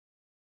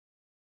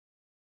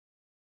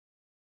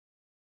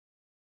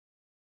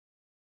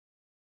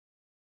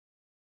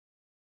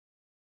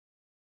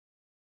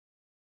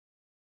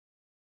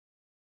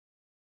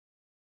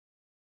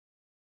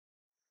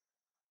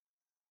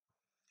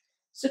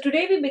So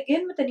today we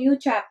begin with a new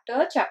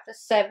chapter, chapter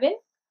 7,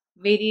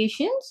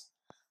 variations.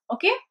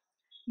 Okay.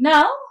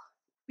 Now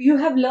you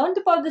have learned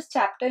about this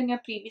chapter in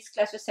your previous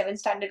class, your 7th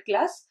standard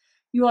class.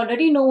 You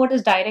already know what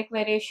is direct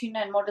variation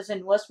and what is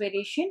inverse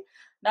variation.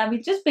 Now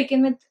we'll just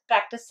begin with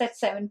practice set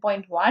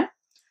 7.1.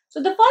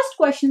 So the first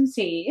question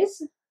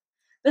says,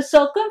 the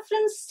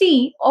circumference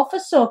C of a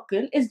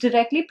circle is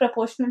directly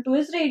proportional to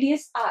its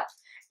radius R.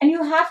 And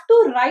you have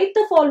to write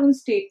the following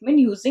statement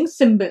using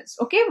symbols.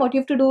 Okay, what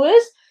you have to do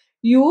is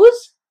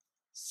use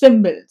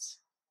symbols.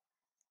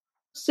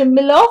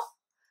 Symbol of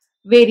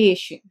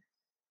variation.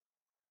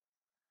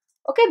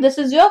 Okay, this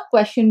is your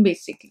question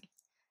basically.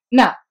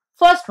 Now,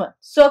 first one,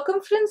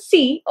 circumference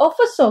C of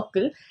a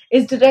circle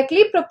is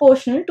directly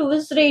proportional to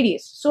its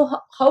radius. So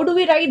how do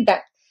we write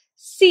that?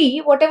 C,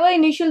 whatever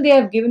initial they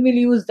have given, we'll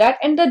use that,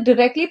 and the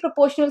directly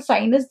proportional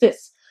sign is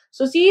this.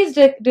 So C is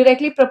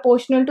directly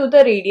proportional to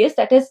the radius,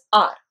 that is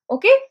R.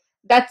 Okay,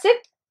 that's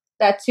it.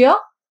 That's your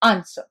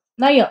answer.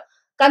 Now here,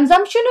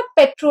 consumption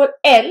of petrol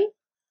L,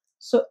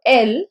 so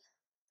L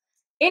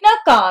in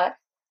a car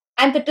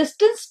and the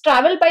distance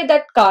traveled by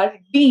that car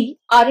D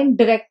are in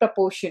direct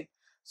proportion.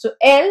 So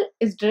L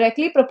is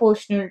directly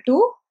proportional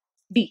to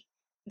D.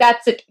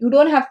 That's it. You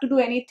don't have to do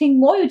anything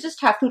more. You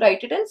just have to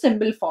write it in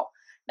symbol form.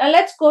 Now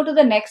let's go to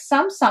the next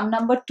sum, sum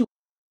number 2.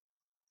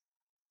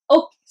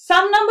 Okay,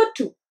 sum number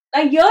 2.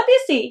 Now here they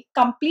say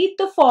complete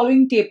the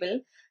following table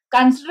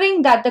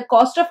considering that the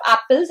cost of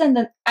apples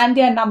and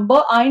their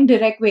number are in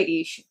direct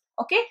variation.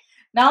 Okay.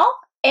 Now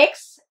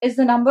X is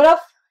the number of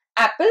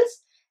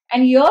apples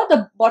and here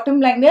the bottom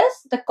line is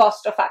the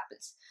cost of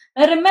apples.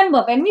 Now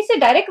remember, when we say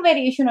direct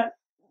variation,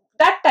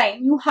 that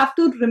time you have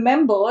to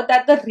remember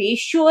that the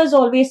ratio is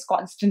always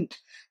constant.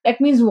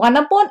 That means 1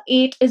 upon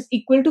 8 is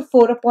equal to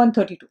 4 upon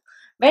 32.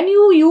 When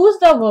you use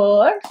the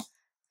word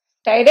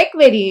direct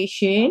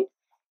variation,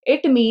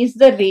 it means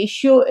the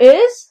ratio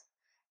is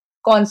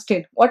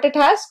constant. What it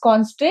has?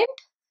 Constant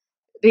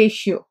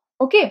ratio.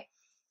 Okay.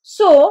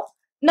 So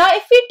now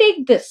if we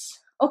take this,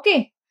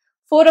 okay,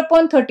 4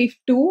 upon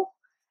 32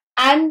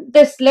 and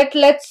this,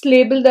 let's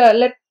label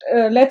the,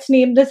 let's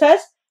name this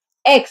as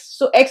X.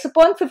 So X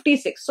upon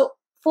 56. So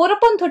 4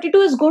 upon 32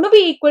 is going to be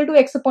equal to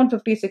X upon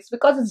 56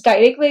 because it's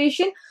direct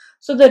variation.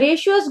 So the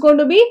ratio is going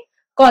to be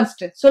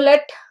constant. So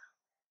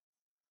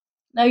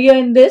now here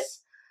in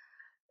this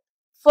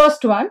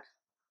first one,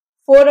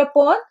 4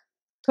 upon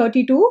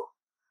 32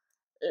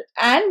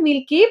 and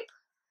we'll keep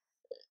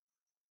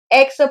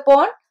X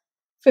upon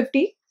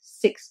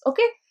 56.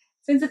 Okay.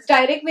 Since it's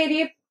direct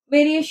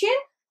variation,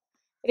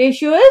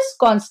 ratio is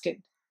constant.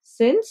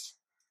 Since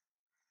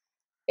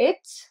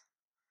it's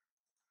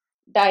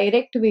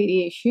direct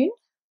variation,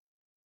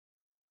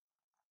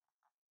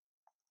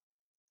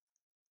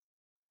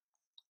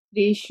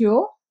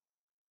 ratio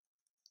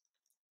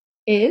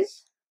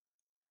is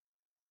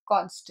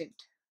constant.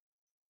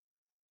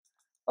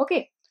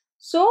 Okay.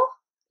 So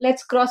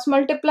let's cross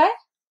multiply.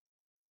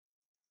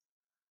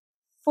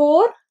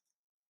 4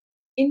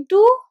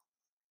 into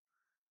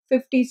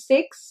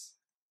 56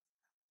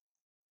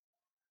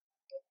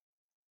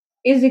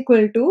 is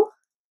equal to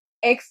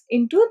X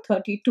into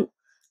 32.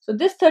 So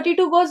this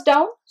 32 goes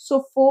down.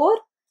 So 4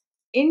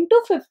 into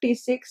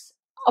 56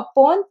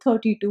 upon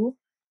 32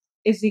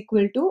 is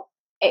equal to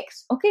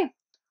X. Okay.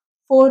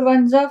 4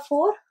 ones are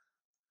 4.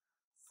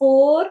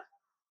 4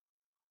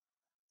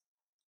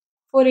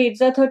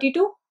 8s are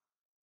 32.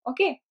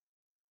 Okay.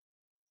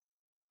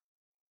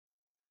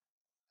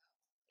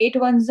 8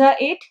 ones are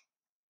 8.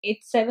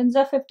 8 sevens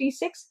are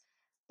 56.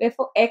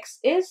 Therefore, X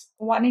is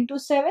 1 into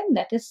 7,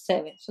 that is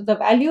 7. So the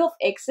value of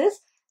X is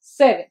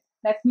 7.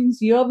 That means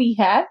here we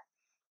have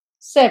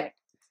 7.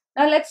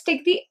 Now let's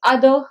take the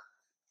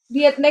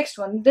next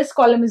one. This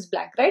column is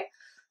blank, right?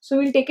 So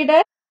we'll take it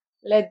as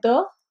let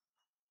the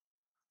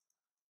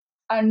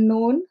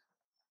unknown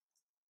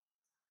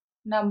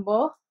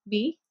number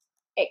be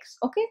X.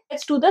 Okay,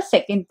 let's do the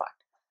second part.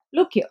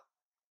 Look here.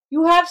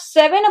 You have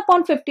 7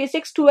 upon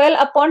 56, 12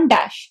 upon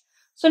dash.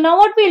 So now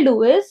what we'll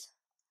do is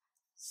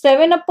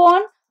 7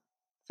 upon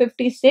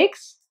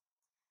 56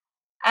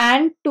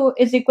 and 2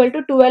 is equal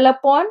to 12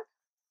 upon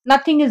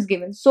nothing is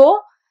given. So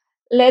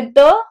let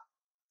the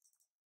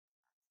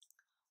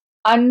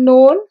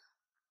unknown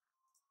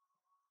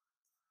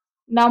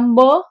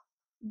number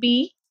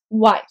be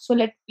Y. So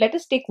let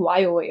us take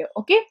Y over here.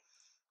 Okay.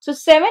 So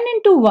 7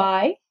 into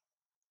Y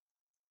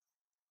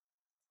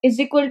is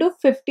equal to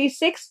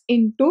 56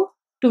 into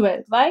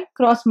 12. Why?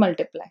 Cross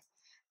multiply.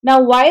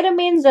 Now Y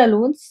remains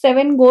alone.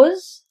 7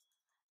 goes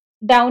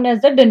down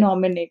as the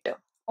denominator.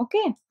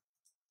 Okay.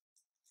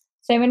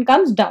 7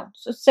 comes down.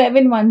 So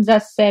 7 ones are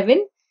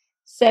 7.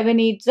 7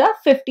 eights are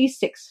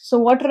 56. So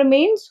what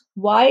remains?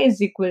 Y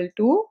is equal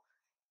to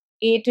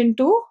 8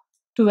 into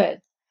 12.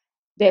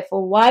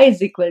 Therefore, Y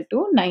is equal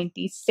to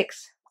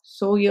 96.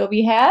 So here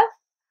we have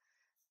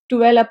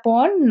 12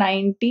 upon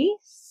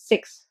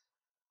 96.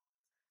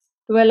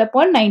 12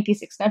 upon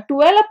 96. Now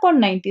 12 upon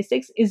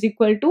 96 is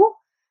equal to,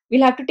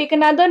 we'll have to take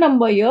another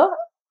number here.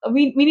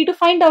 We need to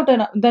find out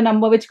the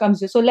number which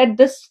comes here. So let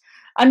this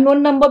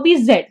unknown number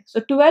be z. So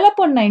 12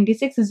 upon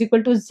 96 is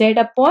equal to z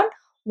upon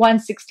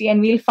 160,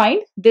 and we'll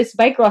find this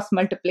by cross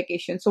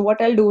multiplication. So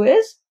what I'll do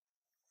is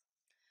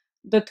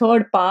the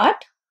third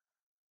part,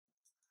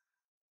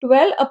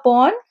 12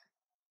 upon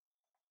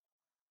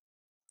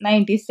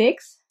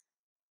 96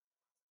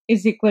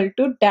 is equal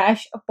to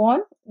dash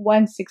upon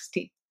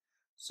 160.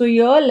 So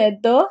here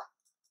let the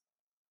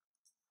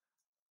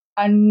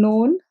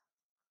unknown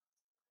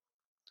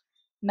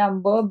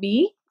number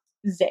be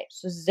z.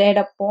 So z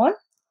upon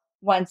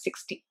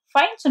 160.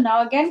 Fine. So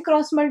now again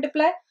cross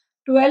multiply.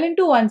 12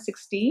 into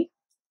 160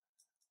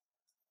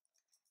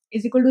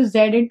 is equal to z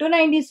into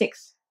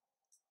 96.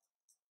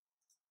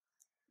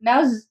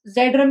 Now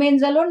z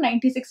remains alone,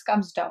 96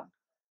 comes down.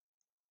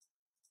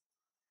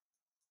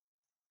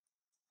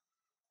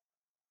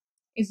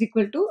 Is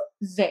equal to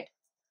z.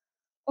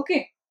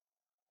 Okay.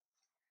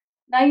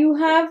 Now you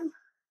have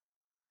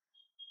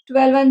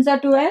 12 ones are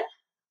 12.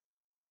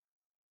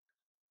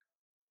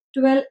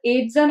 12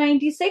 8s are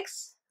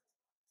 96.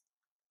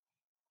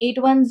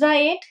 8 ones are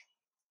 8.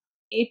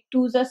 8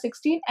 twos are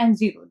 16 and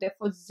 0.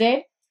 Therefore,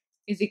 z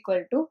is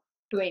equal to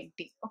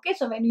 20. Okay.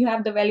 So when you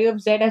have the value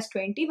of z as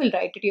 20, we'll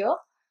write it here.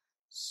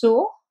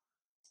 So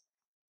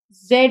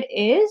z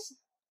is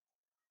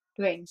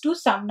 20 to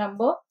sum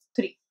number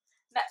 3.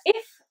 Now,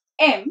 if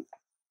m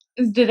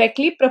is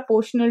directly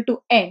proportional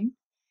to n,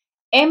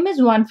 m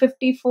is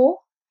 154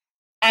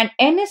 and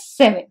n is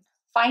 7.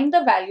 Find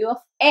the value of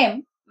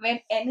m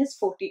when n is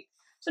 14.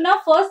 So now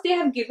first they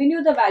have given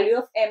you the value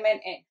of m and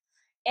n.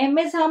 M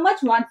is how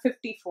much?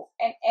 154.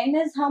 And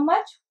n is how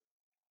much?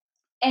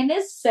 N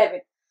is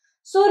 7.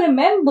 So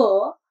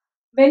remember,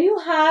 when you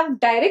have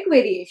direct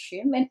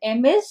variation, when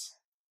m is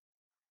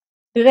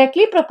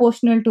directly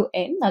proportional to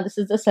n, now this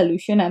is the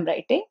solution I'm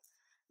writing.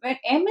 When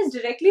m is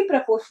directly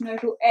proportional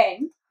to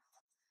n,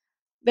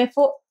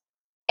 therefore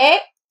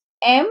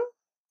m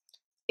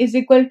is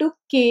equal to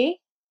k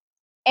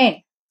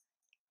n.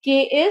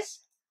 K is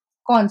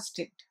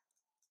constant.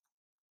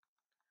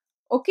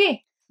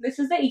 Okay, this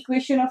is the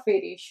equation of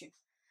variation.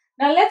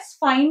 Now let's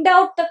find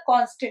out the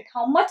constant.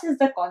 How much is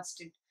the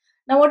constant?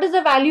 Now what is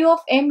the value of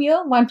m here?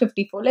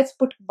 154. Let's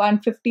put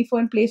 154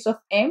 in place of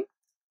m.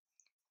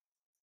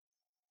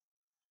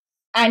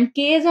 And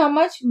k is how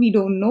much? We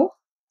don't know.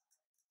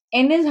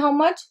 N is how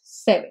much?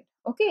 7.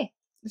 Okay,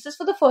 this is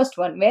for the first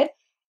one where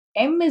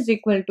m is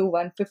equal to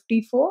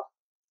 154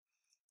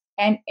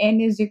 and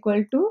n is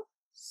equal to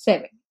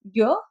 7.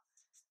 Here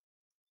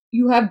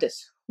you have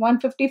this.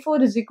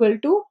 154 is equal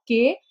to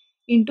k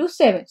into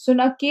 7. So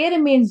now k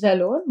remains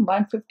alone.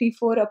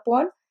 154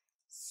 upon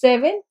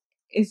 7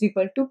 is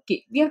equal to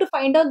k. We have to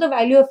find out the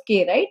value of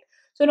k, right?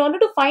 So in order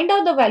to find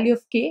out the value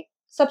of k,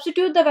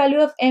 substitute the value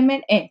of m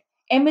and n.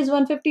 M is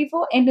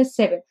 154, n is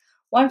 7.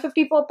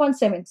 154 upon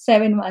 7.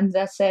 7 ones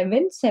are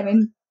 7.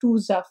 7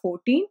 twos are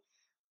 14.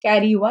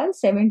 Carry 1.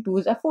 7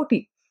 twos are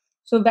 14.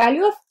 So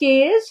value of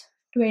k is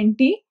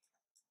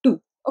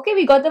 22. Okay,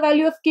 we got the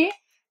value of k.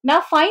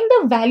 Now find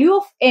the value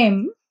of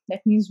m.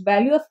 That means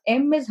value of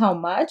m is how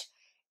much?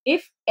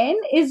 If n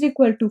is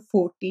equal to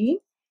 14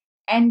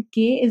 and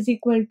k is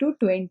equal to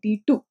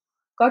 22.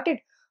 Got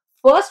it?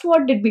 First,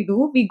 what did we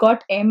do? We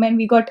got m and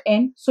we got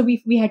n. So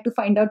we had to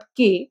find out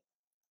k.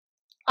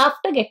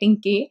 After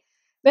getting k,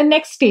 the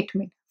next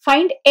statement.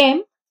 Find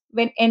m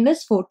when n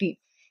is 14.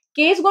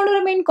 K is going to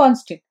remain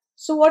constant.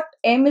 So what?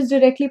 M is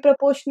directly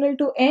proportional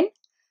to n.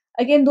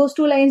 Again, those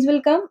two lines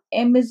will come.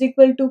 M is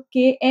equal to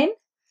kn.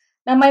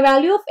 Now my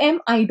value of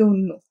m, I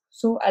don't know.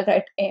 So I'll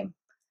write m.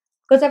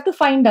 Because I have to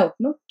find out,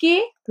 no?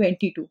 K,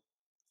 22.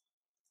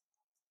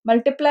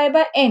 Multiply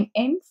by n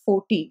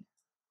 14.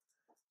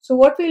 So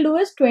what we'll do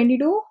is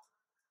 22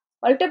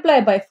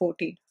 multiply by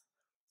 14.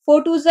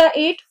 4 twos are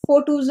 8,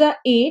 4 twos are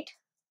 8.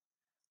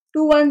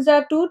 2 ones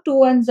are 2, 2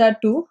 ones are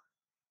 2.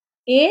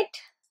 8,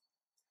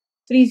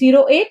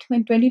 308.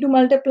 When 22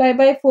 multiplied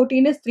by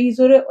 14 is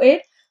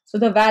 308. So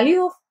the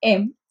value of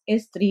m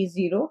is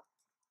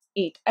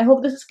 308. I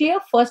hope this is clear.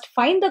 First,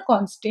 find the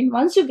constant.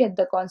 Once you get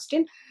the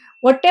constant,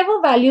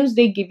 whatever values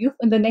they give you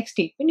in the next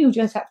statement, you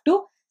just have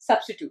to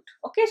substitute.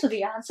 Okay, so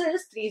the answer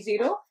is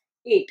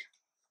 308.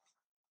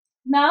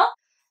 Now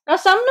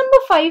sum number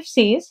 5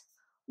 says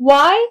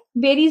y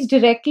varies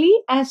directly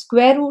as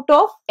square root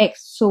of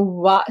x.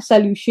 So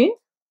solution,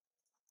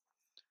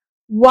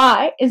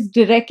 y is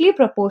directly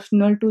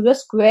proportional to the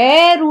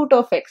square root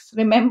of x.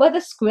 Remember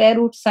the square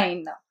root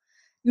sign now.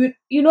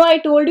 You know I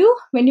told you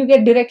when you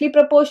get directly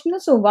proportional,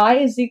 so y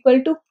is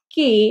equal to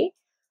k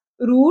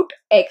root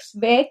x,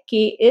 where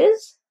k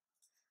is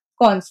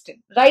constant.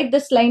 Write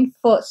this line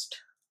first.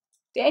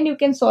 Then you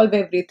can solve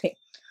everything.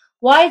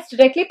 Y is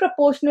directly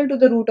proportional to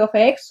the root of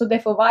x. So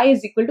therefore y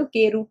is equal to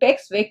k root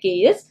x, where k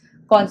is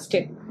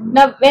constant.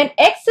 Now when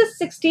x is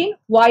 16,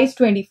 y is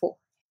 24.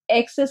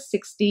 X is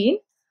 16,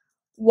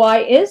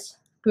 y is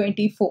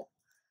 24.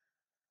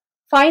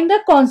 Find the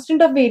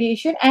constant of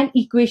variation and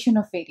equation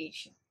of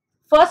variation.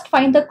 First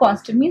find the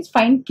constant, means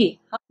find k.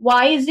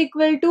 Y is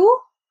equal to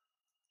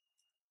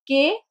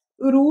k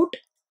root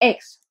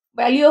x.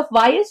 Value of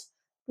y is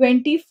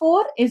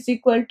 24 is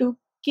equal to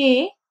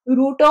k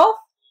root of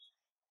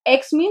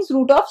x means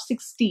root of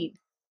 16.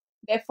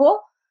 Therefore,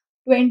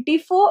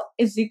 24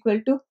 is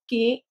equal to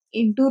k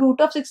into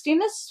root of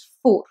 16 is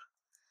 4.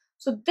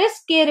 So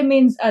this k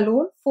remains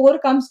alone, 4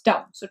 comes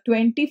down. So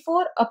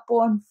 24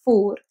 upon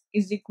 4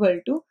 is equal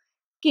to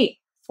k.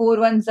 4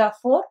 ones are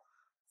 4,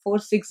 4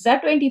 6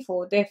 are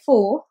 24.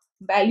 Therefore,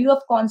 value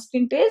of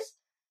constant is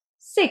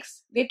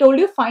 6. They told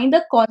you find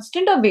the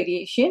constant of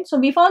variation. So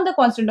we found the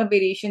constant of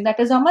variation, that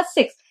is how much?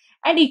 6.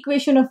 And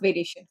equation of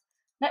variation.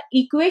 Now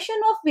equation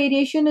of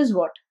variation is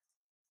what?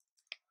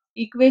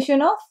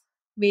 Equation of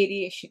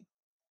variation.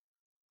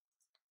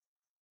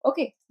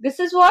 Okay, this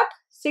is what?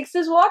 6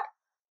 is what?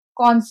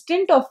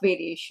 Constant of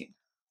variation.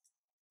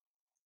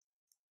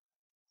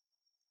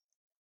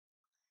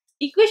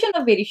 Equation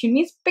of variation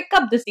means pick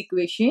up this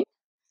equation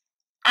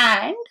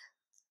and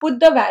put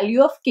the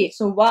value of k.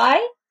 So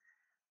y,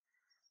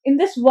 in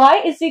this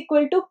y is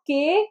equal to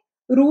k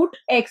root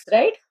x,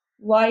 right?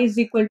 Y is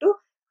equal to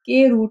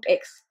k root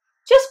x.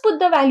 Just put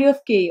the value of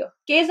k here.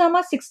 K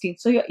is 16.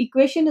 So your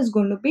equation is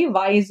going to be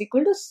y is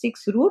equal to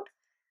 6 root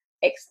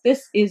x.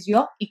 This is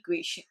your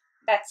equation.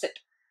 That's it.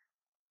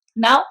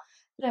 Now,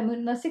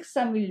 the sixth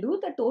sum will do.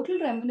 The total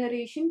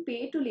remuneration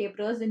paid to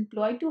laborers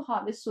employed to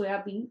harvest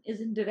soybean is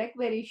in direct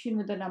variation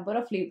with the number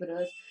of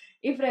laborers.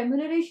 If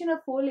remuneration of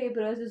 4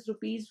 laborers is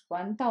rupees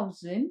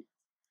 1000,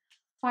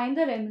 find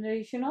the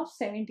remuneration of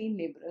 17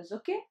 laborers.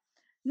 Okay.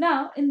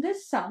 Now, in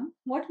this sum,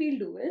 what we'll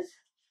do is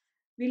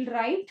we'll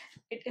write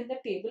it in the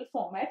table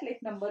format like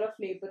number of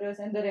laborers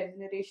and the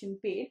remuneration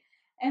paid,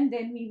 and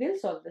then we will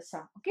solve the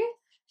sum. Okay.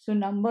 So,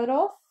 number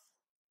of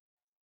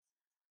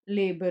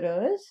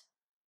laborers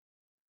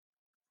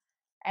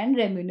and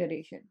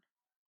remuneration.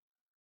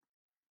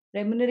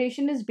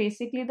 Remuneration is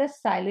basically the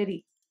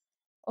salary.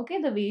 Okay,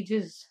 the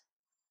wages.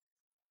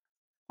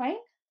 Fine.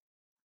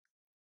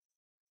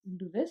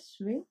 Do this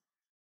way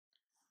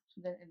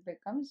so that it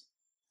becomes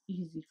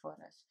easy for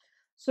us.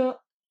 So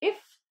if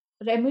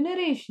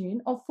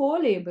remuneration of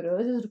 4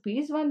 laborers is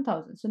rupees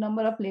 1000, so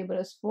number of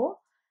laborers 4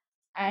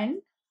 and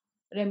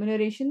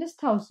remuneration is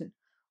 1000.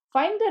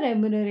 Find the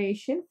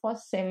remuneration for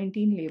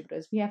 17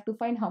 laborers. We have to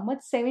find how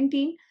much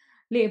 17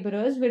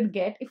 laborers will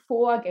get if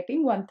 4 are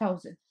getting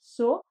 1000.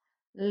 So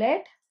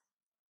let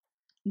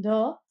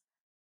the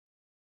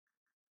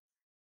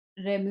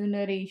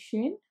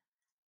remuneration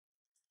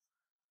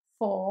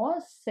for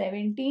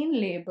 17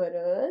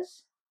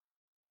 laborers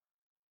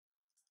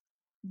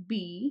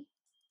be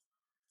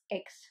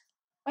x.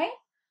 Fine.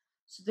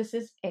 So this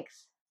is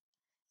x.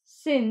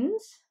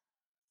 Since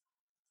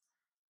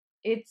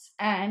it's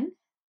an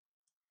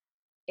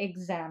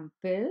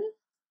example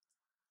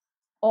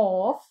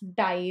of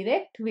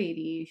direct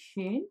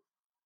variation,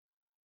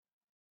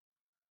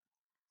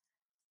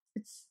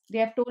 they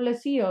have told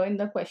us here in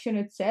the question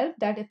itself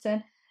that it's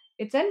an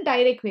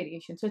direct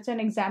variation. So it's an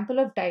example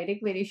of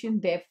direct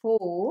variation.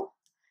 Therefore,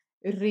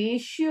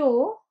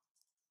 ratio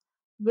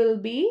will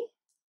be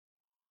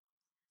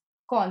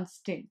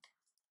constant.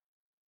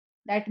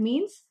 That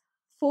means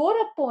 4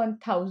 upon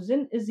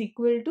 1000 is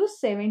equal to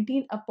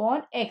 17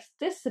 upon x.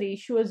 This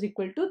ratio is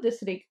equal to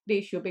this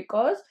ratio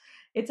because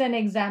it's an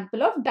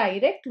example of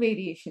direct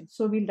variation.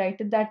 So we'll write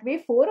it that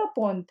way. 4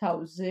 upon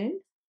 1000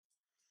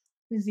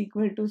 is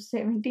equal to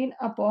 17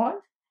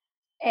 upon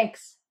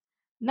x.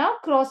 Now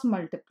cross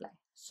multiply.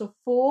 So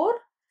 4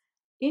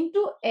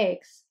 into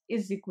x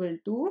is equal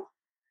to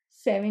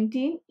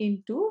 17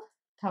 into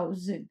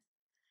 1000.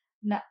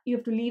 Now you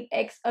have to leave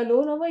x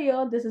alone over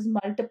here. This is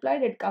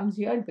multiplied. It comes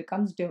here. It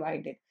becomes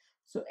divided.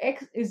 So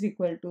x is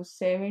equal to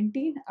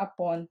 17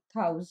 upon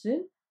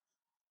 1000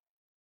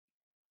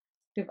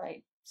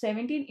 divide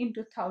 17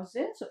 into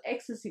 1000. So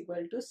x is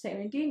equal to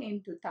 17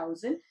 into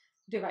 1000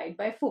 divide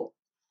by 4.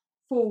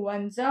 4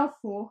 ones are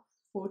 4.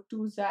 4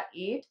 twos are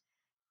 8.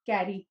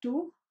 Carry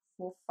 2.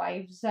 4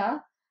 fives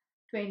are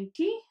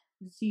 20.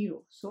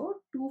 0.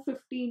 So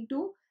 250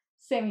 into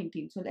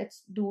 17. So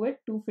let's do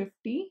it.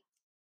 250.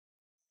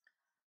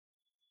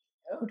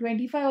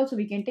 25 also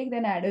we can take,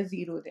 then add a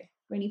 0 there.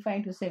 25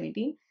 into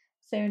 17.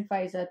 7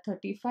 5s are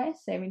 35.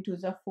 7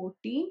 2s are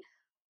 14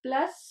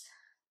 plus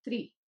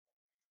 3.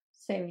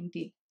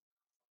 17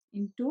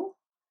 into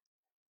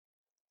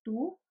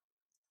 2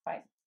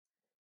 5.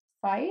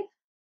 5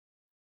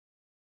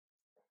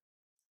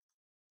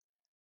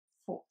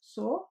 4.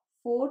 So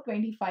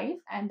 425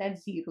 and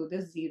that's 0.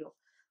 This 0.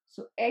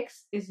 So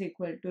x is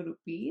equal to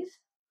rupees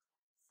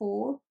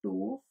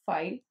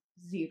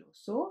 4250.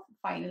 So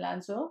final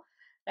answer,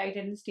 write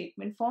it in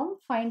statement form.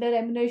 Find the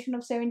remuneration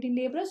of 17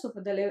 laborers. So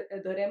for the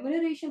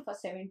remuneration for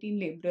 17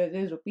 laborers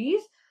is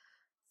rupees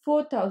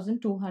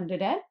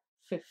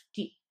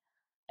 4250.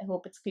 I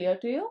hope it's clear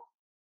to you.